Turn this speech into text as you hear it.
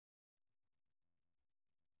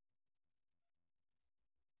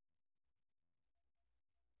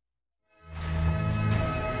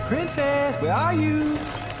Princess, where are you?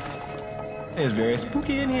 It's very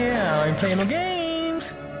spooky in here. I ain't playing no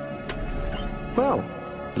games. Well,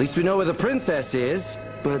 at least we know where the princess is.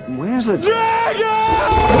 But where's the dragon?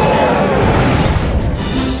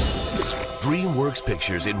 DreamWorks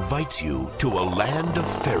Pictures invites you to a land of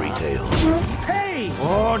fairy tales. Hey!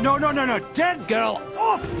 Oh, no, no, no, no. Dead girl,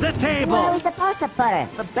 off the table! Where are we supposed to put her?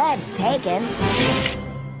 The bed's taken.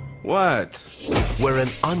 What? Where an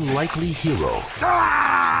unlikely hero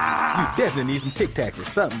You definitely need some Tic Tacs or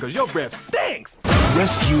something, because your breath stinks.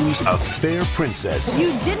 rescues a fair princess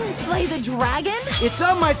You didn't slay the dragon? It's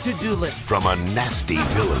on my to-do list. from a nasty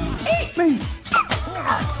villain. Eat me!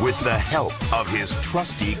 With the help of his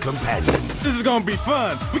trusty companion. This is gonna be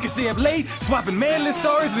fun. We can stay up late, swapping manly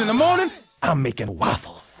stories, and in the morning, I'm making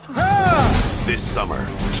waffles. This summer,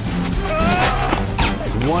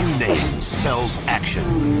 one name spells action.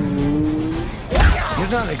 You're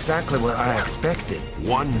not exactly what I expected.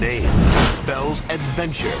 One name spells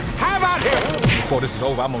adventure. How about here? Before this is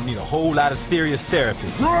over, I'm gonna need a whole lot of serious therapy.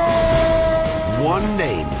 One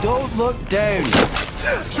name Don't look down.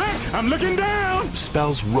 Shrek, I'm looking down.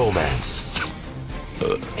 spells romance.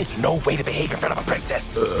 It's no way to behave in front of a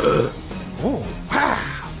princess. Oh, wow.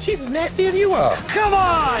 She's as nasty as you are. Come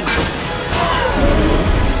on!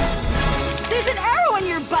 There's an arrow in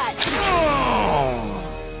your butt!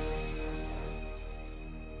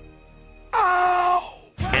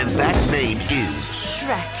 And that name is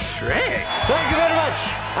Shrek. Shrek? Thank you very much.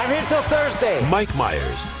 I'm here till Thursday. Mike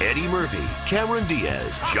Myers, Eddie Murphy, Cameron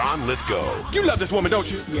Diaz, John Lithgow. You love this woman, don't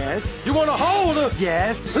you? Yes. You wanna hold her?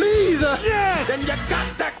 Yes. Please her? Yes. Then you got to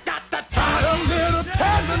try a little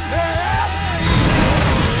tenderness.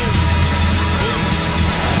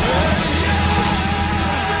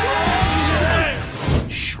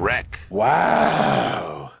 Shrek.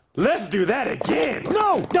 Wow. Let's do that again.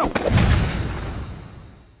 No, no.